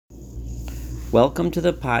Welcome to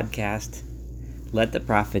the podcast, Let the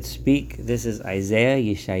Prophets Speak. This is Isaiah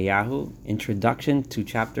Yeshayahu, Introduction to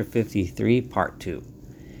Chapter 53, Part 2.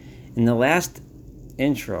 In the last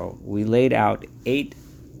intro, we laid out 8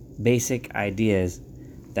 basic ideas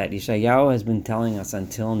that Yeshayahu has been telling us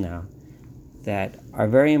until now that are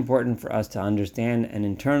very important for us to understand and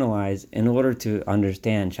internalize in order to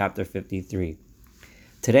understand Chapter 53.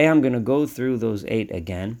 Today I'm going to go through those 8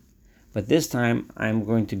 again, but this time I'm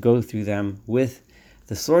going to go through them with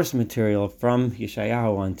the source material from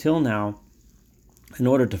Yeshayahu until now in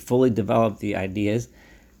order to fully develop the ideas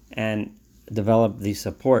and develop the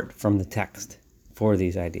support from the text for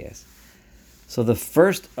these ideas. So the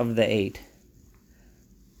first of the 8,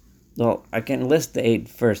 well, I can list the 8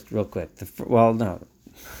 first real quick.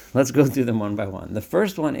 Let's go through them one by one. The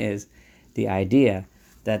first one is the idea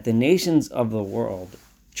that the nations of the world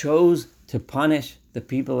chose to punish the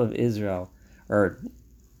people of Israel, or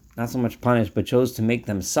not so much punish, but chose to make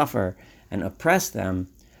them suffer and oppress them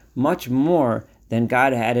much more than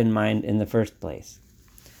God had in mind in the first place.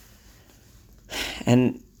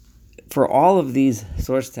 And for all of these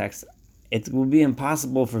source texts, it will be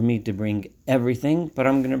impossible for me to bring everything, but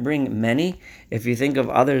I'm going to bring many. If you think of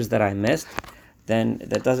others that I missed, then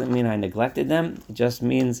that doesn't mean I neglected them. It just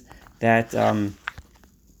means that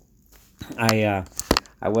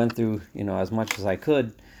I went through as much as I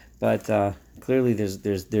could, but clearly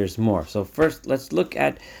there's more. So first, let's look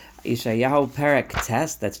at Yeshayahu Perek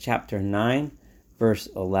Tes. That's chapter 9, verse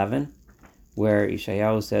 11, where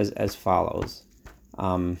Yeshayahu says as follows.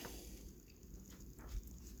 And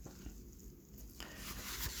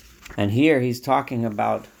here he's talking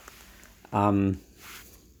about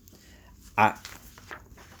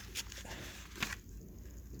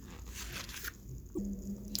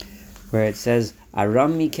where it says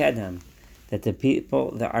Aram Mikedem, that the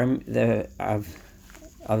people,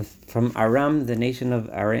 from Aram, the nation of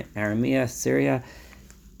Aramea, Syria,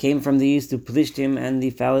 came from the east to Plishtim, and the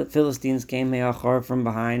Philistines came Me'achor from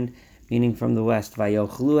behind, meaning from the west.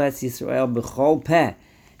 Vayochlu es Yisrael b'chol peh,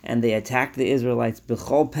 and they attacked the Israelites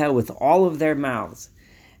b'chol peh, with all of their mouths.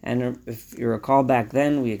 And if you recall back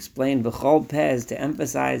then, we explained b'chol peh is to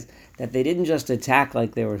emphasize that they didn't just attack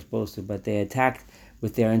like they were supposed to, but they attacked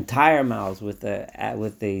with their entire mouths, with the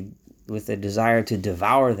desire to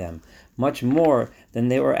devour them, much more than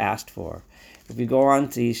they were asked for. If we go on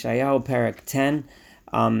to Yeshayahu Perek 10,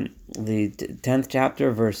 the 10th chapter,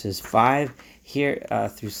 verses 5 here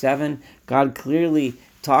through 7, God clearly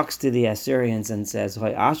talks to the Assyrians and says,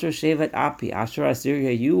 "Hoy Asher Shevet Api, Asher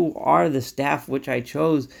Assyria, you are the staff which I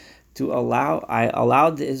chose to allow. I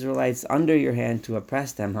allowed the Israelites under your hand to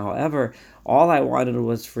oppress them. However, all I wanted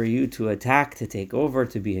was for you to attack, to take over,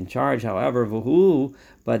 to be in charge. However, vuhu,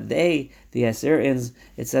 but they, the Assyrians,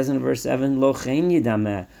 it says in verse 7, lochein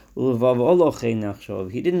yidameh, ulevavo lochein nachshov.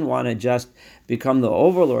 He didn't want to just become the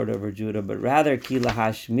overlord over Judah, but rather ki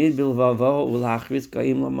lahashmid bilvavo ulachris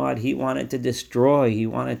goyim lamad. He wanted to destroy. He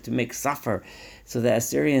wanted to make suffer. So the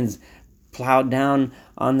Assyrians plowed down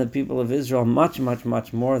on the people of Israel much, much,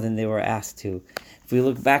 much more than they were asked to. If we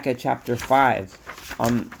look back at chapter 5,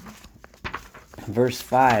 verse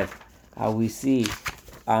 5, we see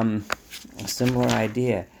a similar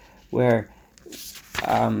idea where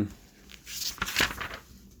God,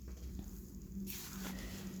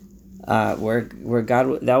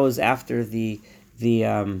 that was after the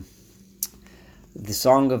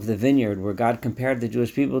song of the vineyard, where God compared the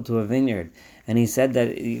Jewish people to a vineyard. And he said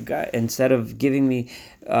that instead of giving me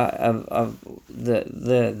of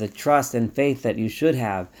the trust and faith that you should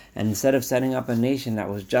have, and instead of setting up a nation that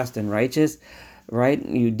was just and righteous, right?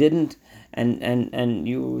 You didn't, and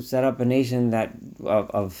you set up a nation that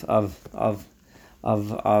of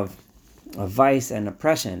vice and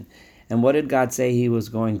oppression. And what did God say He was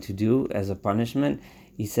going to do as a punishment?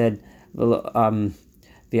 He said, what am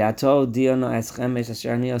I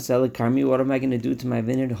going to do to my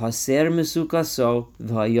vineyard?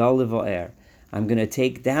 I'm going to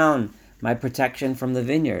take down my protection from the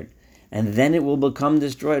vineyard, and then it will become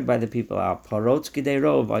destroyed by the people out. I'm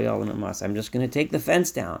just going to take the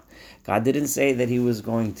fence down. God didn't say that He was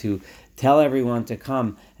going to tell everyone to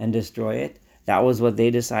come and destroy it. That was what they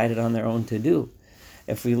decided on their own to do.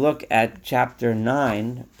 If we look at chapter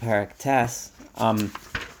 9, Perek Tes,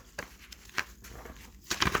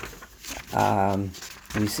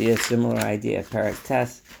 we see a similar idea. Perek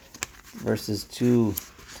Tes, verses 2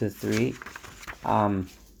 to 3.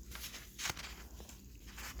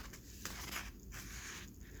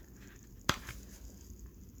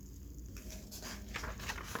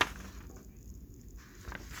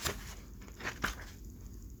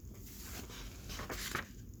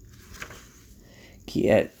 Ki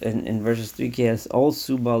in verses 3, Ki es ol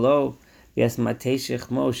subalo, yes mateshich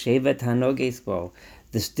mo, shevet hanogesbo,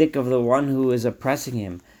 the stick of the one who is oppressing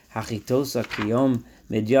him, hachitosa kiyom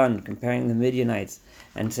Midyan, comparing the Midianites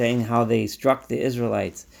and saying how they struck the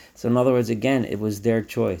Israelites. So in other words, again, it was their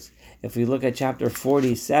choice. If we look at chapter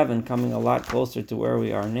 47, coming a lot closer to where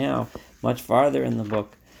we are now, much farther in the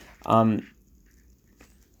book, I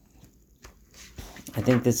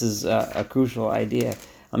think this is a crucial idea.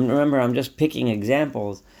 Remember, I'm just picking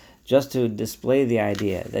examples just to display the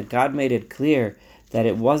idea that God made it clear that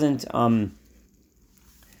it wasn't, and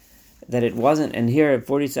here at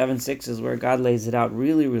 47:6 is where God lays it out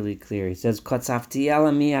really, really clear. He says, Kotzafti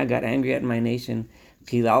alami, I got angry at my nation,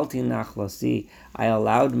 Chilalti nachlosi, I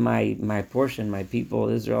allowed my portion, my people,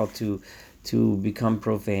 Israel, to become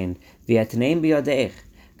profane. V'yatneim biyadech,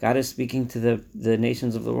 God is speaking to the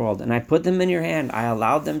nations of the world, and I put them in your hand. I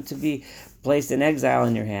allowed them to be placed in exile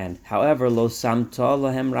in your hand. However, lo samto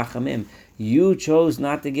lahem rachamim, you chose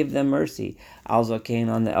not to give them mercy. Al zakein,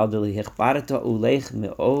 on the elderly, hichbarata uleich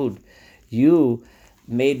me'od, you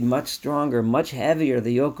made much stronger, much heavier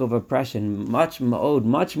the yoke of oppression, much me'od,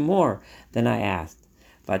 much more than I asked.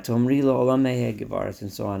 Vatomri lo olameh gevaris,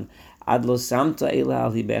 and so on. Ad lo samta ela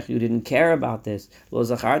al hibech, you didn't care about this. Lo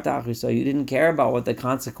zacharta achriso, you didn't care about what the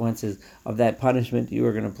consequences of that punishment you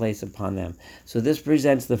were going to place upon them. So this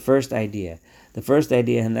presents the first idea. The first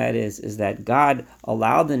idea, and that is that God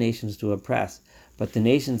allowed the nations to oppress, but the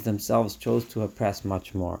nations themselves chose to oppress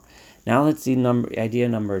much more. Now let's see idea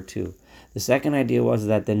number 2. The second idea was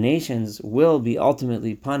that the nations will be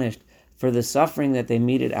ultimately punished for the suffering that they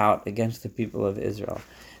meted out against the people of Israel.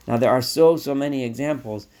 Now there are so many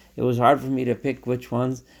examples. It was hard for me to pick which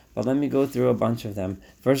ones, but let me go through a bunch of them.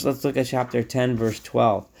 First, let's look at chapter 10, verse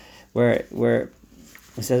 12, where it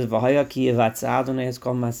says, "V'haya ki yivatza Adonai es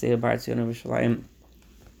kol maseh b'Artzion Yerushalayim,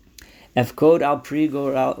 efkod al pri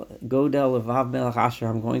godel levav melech Asher."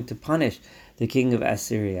 I'm going to punish the king of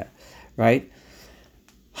Assyria, right?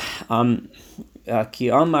 Ki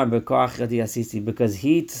amar b'koach yadi asisi, because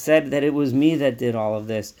he said that it was me that did all of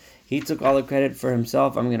this. He took all the credit for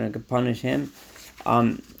himself. I'm going to punish him.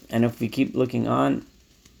 And if we keep looking on,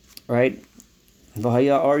 right?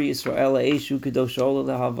 V'haya or Yisrael eshu kedosho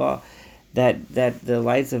lehava, that the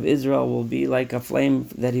lights of Israel will be like a flame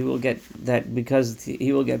that he will get, that because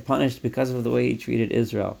he will get punished because of the way he treated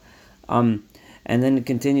Israel. And then it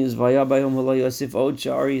continues, no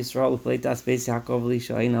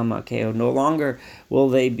longer will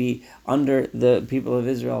they be under, the people of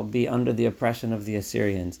Israel be under the oppression of the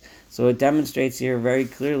Assyrians. So it demonstrates here very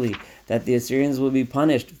clearly that the Assyrians will be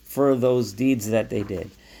punished for those deeds that they did.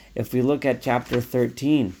 If we look at chapter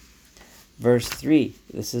 13, verse 3,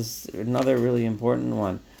 this is another really important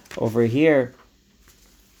one. Over here,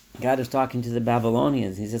 God is talking to the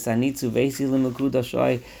Babylonians. He says, "Anitzu vesi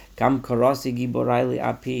limukudashoy kam karosi giborai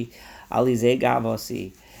liapi alize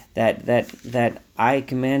gavosi." That I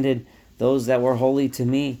commanded those that were holy to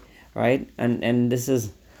me, right? And this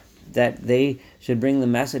is that they should bring the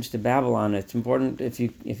message to Babylon. It's important if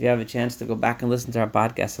you have a chance to go back and listen to our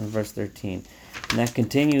podcast on verse 13. And that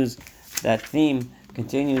continues, that theme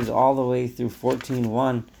continues all the way through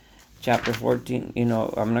 14:1. Chapter 14,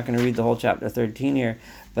 I'm not going to read the whole chapter 13 here,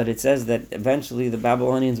 but it says that eventually the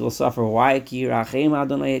Babylonians will suffer. Why?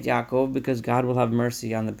 Because God will have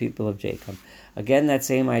mercy on the people of Jacob. Again, that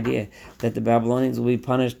same idea, that the Babylonians will be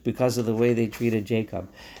punished because of the way they treated Jacob.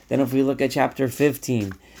 Then if we look at chapter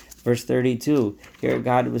 15, verse 32, here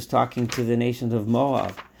God was talking to the nations of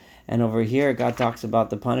Moab. And over here, God talks about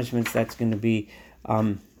the punishments that's going to be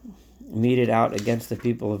meted out against the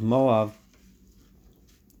people of Moab.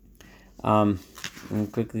 I'm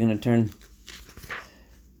quickly going to turn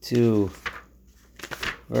to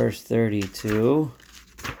verse 32.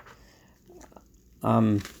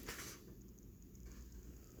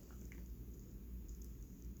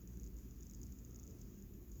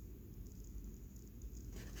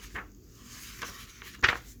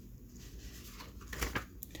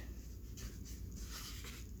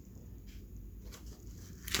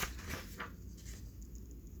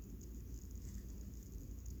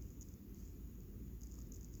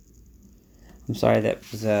 I'm sorry, that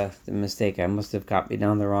was the mistake. I must have copied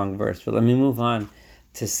down the wrong verse. But let me move on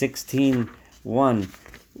to 16:1,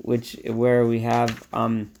 where we have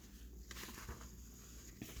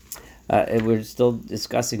we're still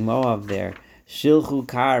discussing Moab there. Shilchu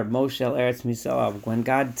kar moshel eretz misoab. When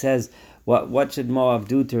God says what should Moab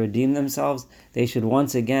do to redeem themselves, they should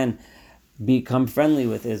once again become friendly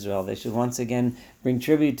with Israel. They should once again bring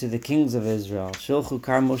tribute to the kings of Israel. Shilchu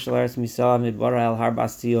kar moshel eretz misoab midbar el har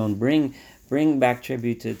bastion. bring back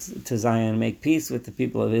tribute to Zion, make peace with the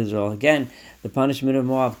people of Israel. Again, the punishment of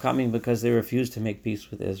Moab coming because they refused to make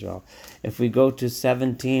peace with Israel. If we go to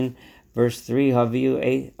 17 verse 3,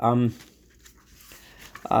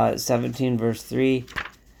 17 verse 3,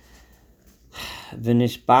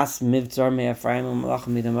 V'nishbas mivtzar me'Ephraim u'malachim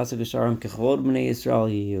midamasak Yisharim kechvod b'nei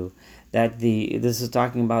Yisrael yiyu. This is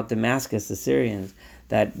talking about Damascus, the Syrians.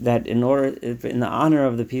 That in the honor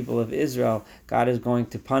of the people of Israel, God is going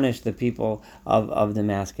to punish the people of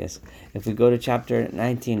Damascus. If we go to chapter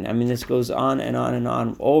 19, this goes on and on and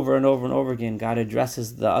on, over and over and over again. God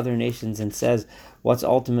addresses the other nations and says what's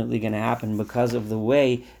ultimately going to happen because of the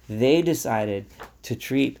way they decided to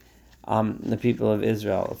treat the people of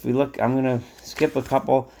Israel. If we look, I'm going to skip a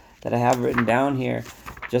couple that I have written down here,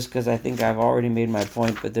 just because I think I've already made my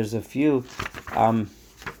point, but there's a few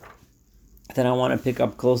that I want to pick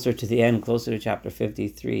up closer to the end, closer to chapter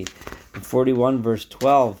 53. 41 verse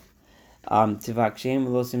 12, I'm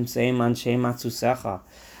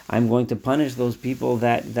going to punish those people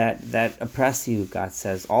that oppress you, God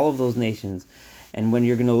says, all of those nations. And when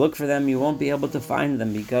you're going to look for them, you won't be able to find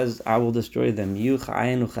them because I will destroy them. Those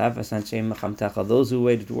who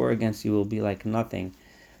waged war against you will be like nothing.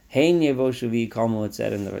 It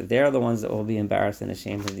said, and they're the ones that will be embarrassed and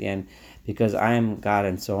ashamed at the end because I am God,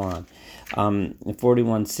 and so on.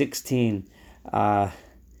 41:16,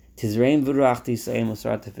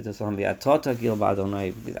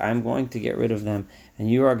 I'm going to get rid of them,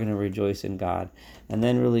 and you are going to rejoice in God. And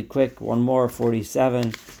then really quick, one more,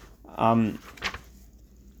 47,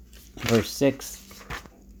 verse 6.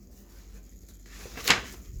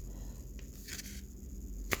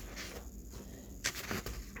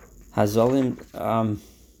 Hazolim, I'm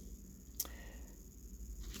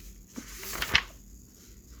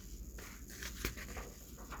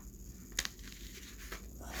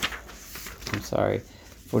sorry,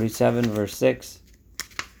 47 verse 6.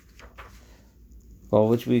 Well,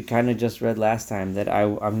 which we kind of just read last time, that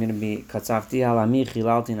I'm going to be katzafti halami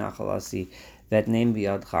chilalti nachalasi vet name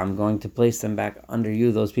biyadcha. I'm going to place them back under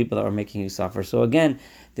you, those people that were making you suffer. So again,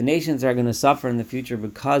 the nations are going to suffer in the future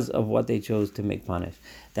because of what they chose to make punish.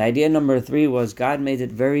 The idea number 3 was God made it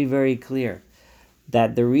very, very clear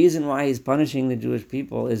that the reason why he's punishing the Jewish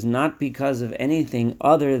people is not because of anything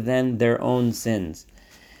other than their own sins.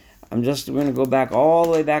 We're going to go back all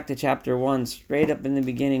the way back to chapter 1, straight up in the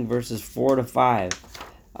beginning, verses 4 to 5.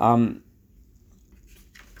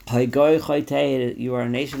 You are a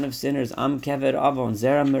nation of sinners, Am Keved Avon,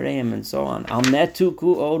 Zera Miriam, and so on. Al Metu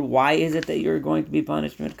Ku Od, why is it that you're going to be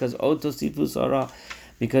punishment? Because Od Tosifu Sarah,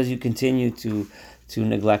 because you continue to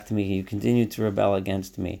neglect me, you continue to rebel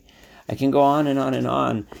against me. I can go on and on and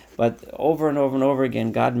on, but over and over and over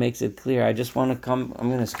again, God makes it clear. I just want to I'm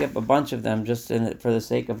going to skip a bunch of them just for the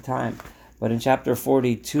sake of time. But in chapter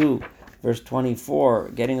 42, verse 24,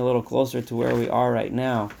 getting a little closer to where we are right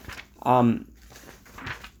now, God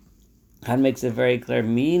makes it very clear.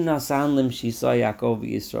 Mi nasan lim shisa Yaakov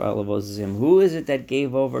Yisrael avozim. Who is it that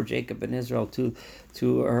gave over Jacob and Israel to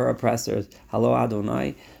her oppressors? Halo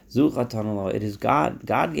Adonai. It is God.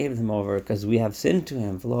 God gave them over because we have sinned to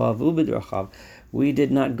him. We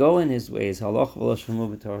did not go in his ways.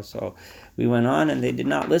 So we went on and they did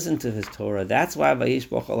not listen to his Torah. That's why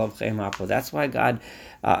that's why God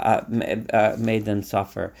made them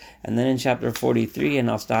suffer. And then in chapter 43,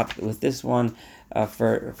 and I'll stop with this one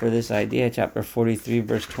for this idea, chapter 43,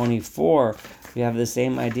 verse 24, we have the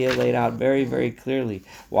same idea laid out very, very clearly.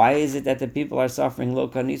 Why is it that the people are suffering?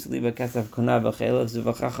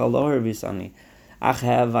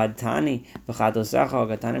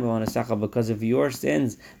 Because of your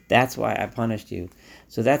sins, that's why I punished you.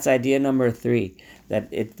 So that's idea number 3,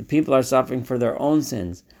 that the people are suffering for their own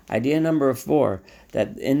sins. Idea number 4,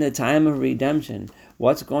 that in the time of redemption,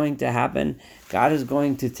 what's going to happen? God is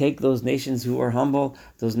going to take those nations who are humble,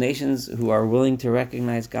 those nations who are willing to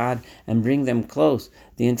recognize God, and bring them close.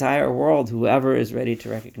 The entire world, whoever is ready to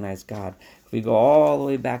recognize God. If we go all the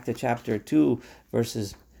way back to chapter 2,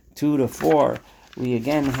 verses 2 to 4, we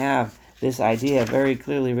again have this idea very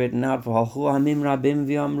clearly written out.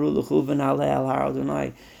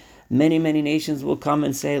 Many, many nations will come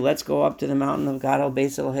and say, let's go up to the mountain of God, El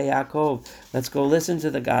Beis Elohei Yaakov. Let's go listen to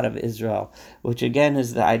the God of Israel, which again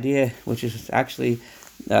is the idea, which is actually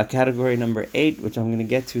category number 8, which I'm going to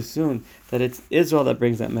get to soon, that it's Israel that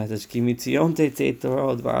brings that message. And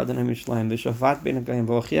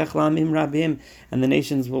the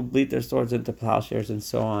nations will bleed their swords into plowshares and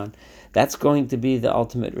so on. That's going to be the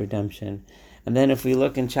ultimate redemption. And then if we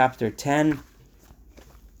look in chapter 10,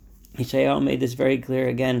 Yeshayahu made this very clear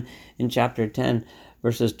again in chapter 10,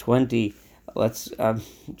 verses 20 Let's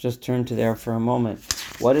just turn to there for a moment.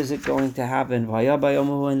 What is it going to happen?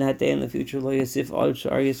 In that day in the future,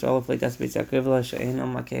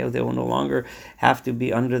 they will no longer have to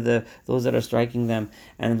be under those that are striking them,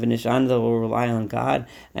 and Vinishanda will rely on God.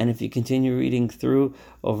 And if you continue reading through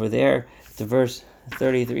over there to verse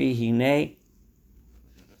 33, Hine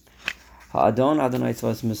God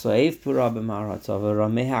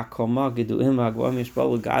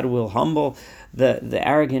will humble the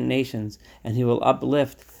arrogant nations, and He will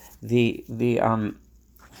uplift the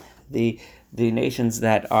nations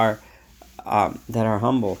that are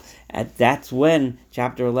humble. That's when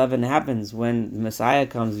chapter 11 happens, when the Messiah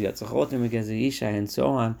comes, and so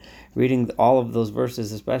on. Reading all of those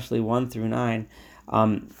verses, especially 1 through 9,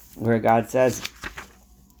 where God says,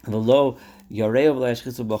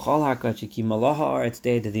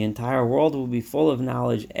 that the entire world will be full of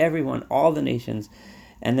knowledge, everyone, all the nations.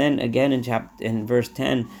 And then again in verse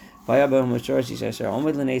 10,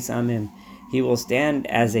 He will stand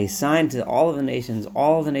as a sign to all of the nations.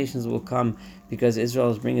 All of the nations will come because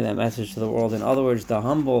Israel is bringing that message to the world. In other words, the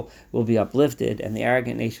humble will be uplifted and the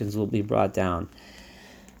arrogant nations will be brought down.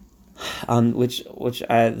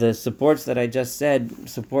 The supports that I just said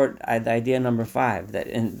support the idea number 5. That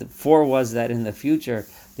in 4 was that in the future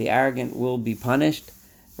the arrogant will be punished,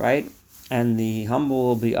 right, and the humble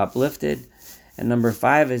will be uplifted. And number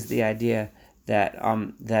 5 is the idea that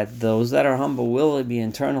those that are humble will be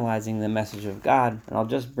internalizing the message of God. And I'll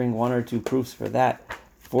just bring 1 or 2 proofs for that.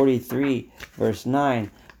 43 verse 9,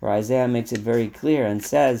 where Isaiah makes it very clear and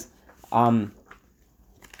says,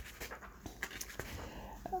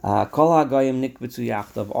 all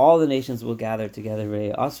the nations will gather together.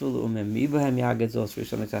 They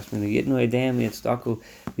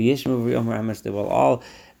will all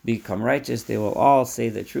become righteous. They will all say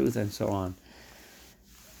the truth, and so on.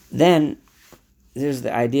 Then there's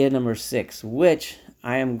the idea number 6, which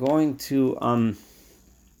I am going to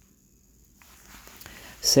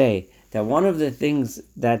say that one of the things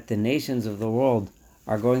that the nations of the world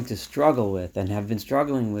are going to struggle with and have been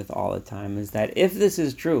struggling with all the time is that if this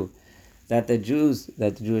is true, that the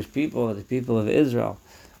Jewish people, the people of Israel,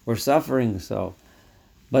 were suffering so,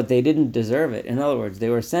 but they didn't deserve it. In other words, they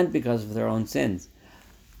were sent because of their own sins.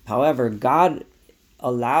 However, God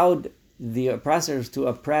allowed the oppressors to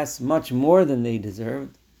oppress much more than they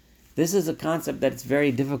deserved. This is a concept that's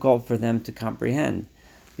very difficult for them to comprehend,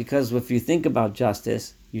 because if you think about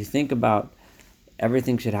justice, you think about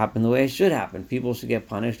everything should happen the way it should happen. People should get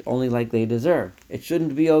punished only like they deserve. It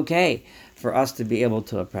shouldn't be okay for us to be able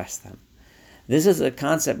to oppress them. This is a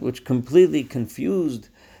concept which completely confused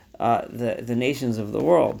the nations of the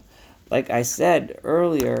world. Like I said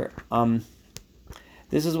earlier,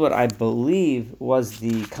 this is what I believe was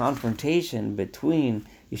the confrontation between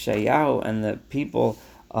Yeshayahu and the people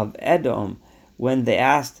of Edom when they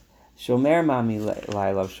asked, Shomer Mami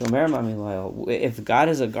Lailav, Shomer Mami Lail. If God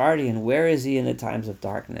is a guardian, where is He in the times of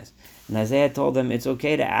darkness? And Isaiah told them it's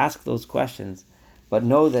okay to ask those questions, but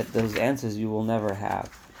know that those answers you will never have.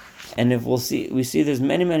 And if we see there's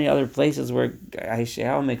many other places where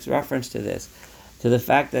Isaiah makes reference to this, to the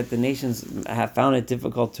fact that the nations have found it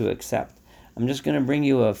difficult to accept. I'm just going to bring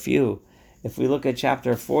you a few. If we look at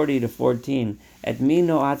chapter 40 to 14, Et mi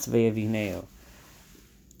no atzve avineu.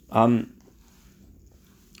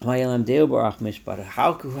 How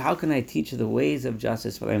can I teach the ways of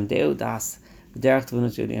justice? How do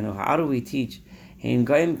we teach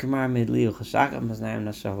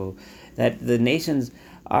that the nations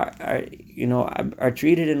are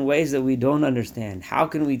treated in ways that we don't understand? How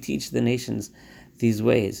can we teach the nations these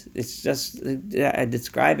ways? It's just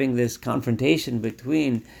describing this confrontation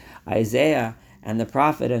between Isaiah and the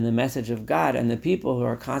prophet and the message of God and the people who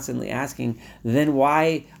are constantly asking, then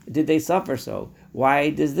why did they suffer so? Why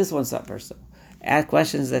does this one suffer so? Ask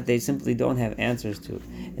questions that they simply don't have answers to.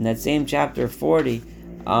 In that same chapter 40,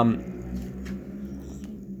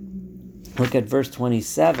 look at verse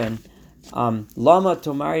 27. Lama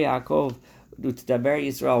Tomar Yaakov Utdaber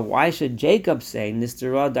Yisrael. Why should Jacob say,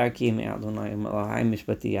 Nistera Darki Me'adonai Elohai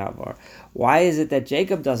Mishpati Yavar? Why is it that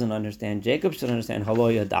Jacob doesn't understand? Jacob should understand.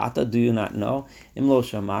 Halo Yadata, do you not know? Imlo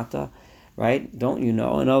Shamata, right? Don't you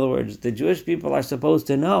know? In other words, the Jewish people are supposed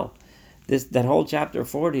to know. That whole chapter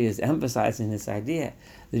 40 is emphasizing this idea.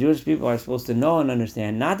 The Jewish people are supposed to know and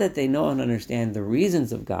understand, not that they know and understand the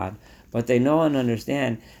reasons of God, but they know and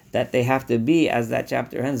understand that they have to be, as that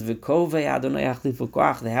chapter ends, they have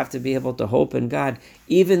to be able to hope in God,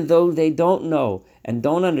 even though they don't know and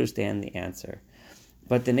don't understand the answer.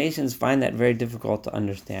 But the nations find that very difficult to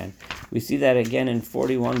understand. We see that again in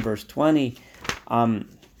 41 verse 20. I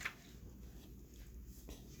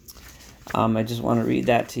just want to read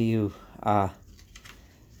that to you. that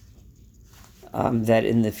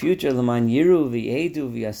in the future, L'man yiru v'yedu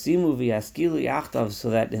v'yasimu v'yaskilu yachtav, so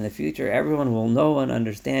that in the future everyone will know and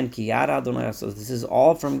understand ki yad Adonai. So this is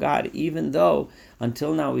all from God, even though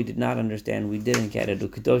until now we did not understand, we didn't get it.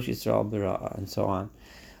 U'kadosh Yisrael b'ra'ah, and so on.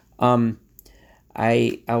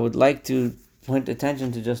 I would like to point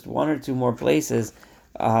attention to just one or two more places.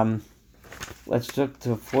 Let's look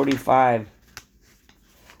to 45,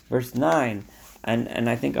 verse 9, and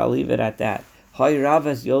I think I'll leave it at that.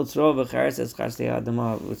 It's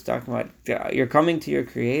talking about you're coming to your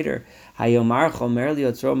Creator. Can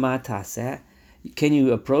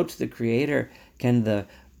you approach the Creator? Can the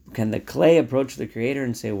clay approach the Creator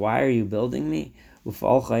and say, "Why are you building me?" Can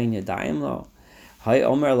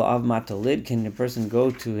a person go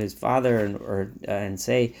to his father and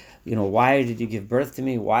say, "Why did you give birth to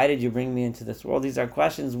me? Why did you bring me into this world?" These are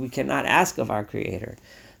questions we cannot ask of our Creator.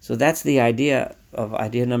 So that's the idea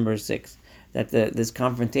number 6. That this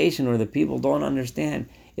confrontation where the people don't understand.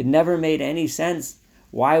 It never made any sense.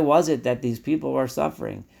 Why was it that these people are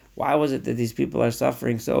suffering? Why was it that these people are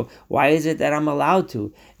suffering? So why is it that I'm allowed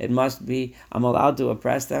to? It must be I'm allowed to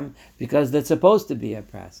oppress them because they're supposed to be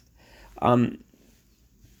oppressed. And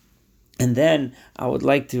then I would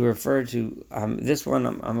like to refer to this one.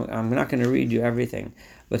 I'm not going to read you everything,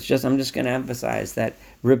 but I'm just going to emphasize that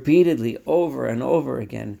repeatedly, over and over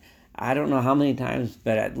again. I don't know how many times,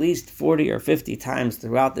 but at least 40 or 50 times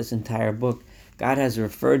throughout this entire book, God has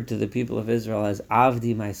referred to the people of Israel as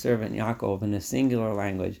Avdi, my servant Yaakov, in a singular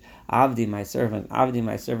language. Avdi, my servant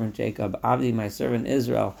Jacob, Avdi, my servant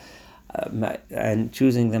Israel, and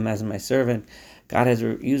choosing them as my servant. God has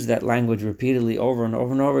used that language repeatedly over and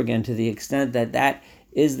over and over again, to the extent that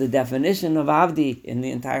is the definition of Avdi in the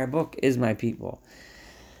entire book, is my people.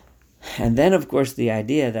 And then, of course, the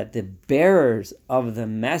idea that the bearers of the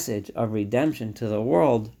message of redemption to the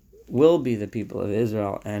world will be the people of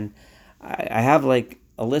Israel. And I have like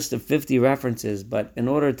a list of 50 references, but in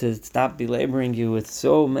order to stop belaboring you with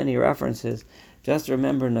so many references, just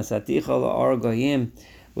remember Nasaticha la'or goyim,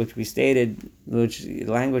 which we stated, which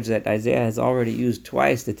language that Isaiah has already used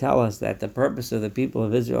twice to tell us that the purpose of the people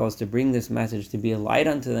of Israel is to bring this message, to be a light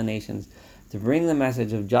unto the nations, to bring the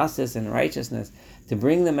message of justice and righteousness, to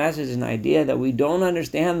bring the message and idea that we don't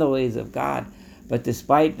understand the ways of God, but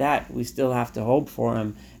despite that, we still have to hope for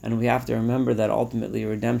Him, and we have to remember that ultimately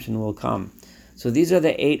redemption will come. So these are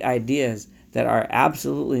the 8 ideas that are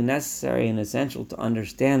absolutely necessary and essential to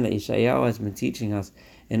understand that Yeshayahu has been teaching us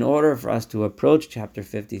in order for us to approach chapter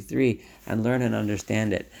 53 and learn and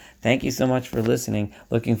understand it. Thank you so much for listening.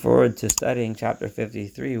 Looking forward to studying chapter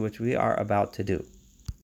 53, which we are about to do.